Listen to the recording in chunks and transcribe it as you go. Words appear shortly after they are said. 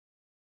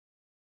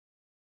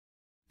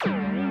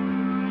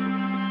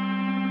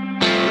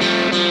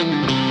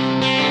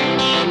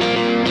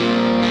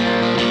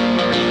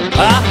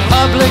A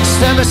public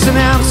service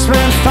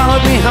announcement followed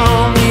me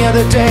home the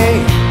other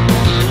day.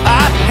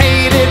 I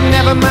hate it,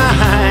 never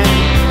mind.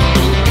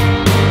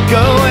 Go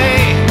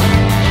away.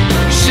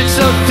 Shit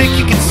so thick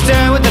you can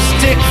stir with a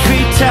stick.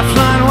 Free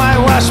Teflon,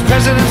 whitewash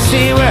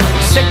presidency. We're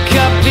sick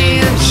of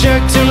being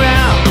jerked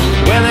around.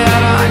 Wear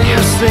that on your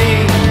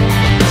sleeve.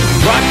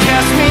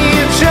 Broadcast me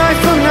a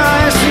joyful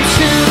noise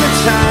into the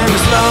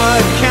times.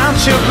 Lord, count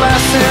your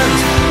blessings.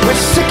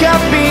 We're sick of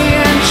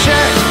being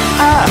jerked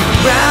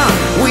around.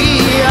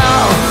 We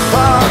all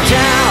fall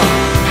down.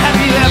 Have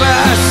you ever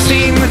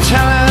seen the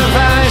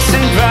televised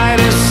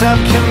Invited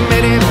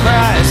Subcommittee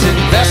Prize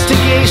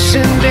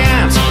Investigation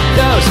dance?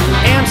 Those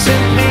ants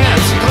and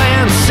pants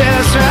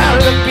glances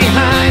right look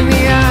behind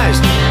the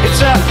eyes.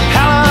 It's a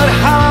hallowed,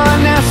 hollow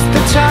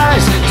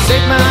anesthetized.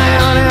 Save my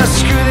honor,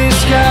 screw these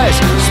guys.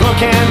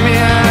 Smoke and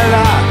mirror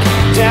lock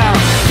down.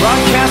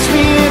 Broadcast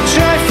me a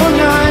joyful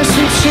noise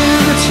into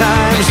the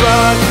times.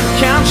 Lord,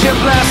 count your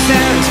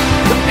blessings.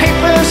 The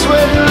papers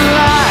wouldn't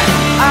lie.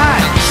 I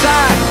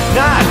sign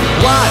not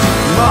one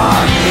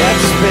more.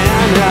 It's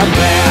been a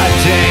bad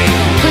day.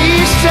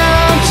 Please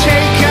don't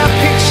take a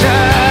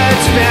picture.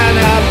 It's been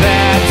a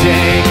bad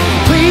day.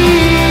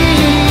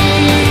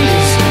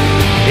 Please.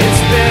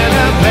 It's been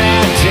a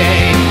bad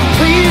day.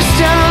 Please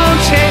don't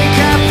take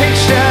a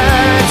picture.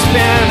 It's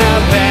been a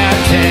bad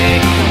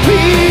day.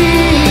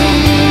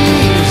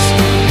 Please.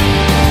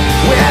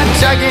 We're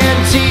dug in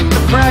deep. The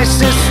price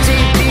is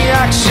steep. The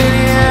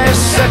auctioneer is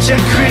such a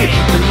creep.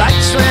 The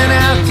lights went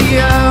out,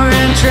 the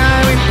orange dry.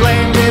 We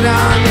blamed it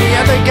on the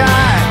other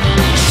guy.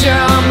 Sure,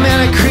 all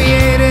men are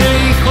created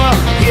equal.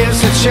 Here's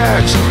the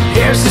church,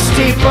 here's the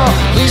steeple.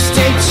 Please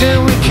stay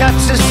tuned, we cut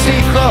to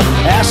sequel.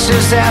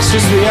 Ashes,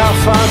 ashes, we all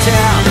fall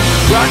down.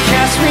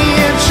 Broadcast me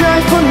a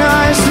joyful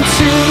noise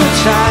into the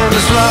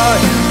times.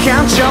 Lord,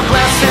 count your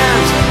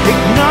blessings.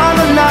 Ignore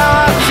the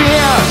law of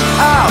fears.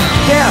 Oh,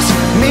 this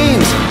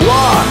means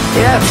war.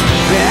 It's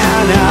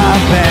been a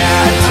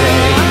bad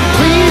day.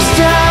 Please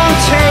don't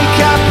take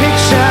a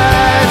picture.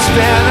 It's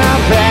been a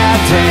bad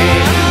day.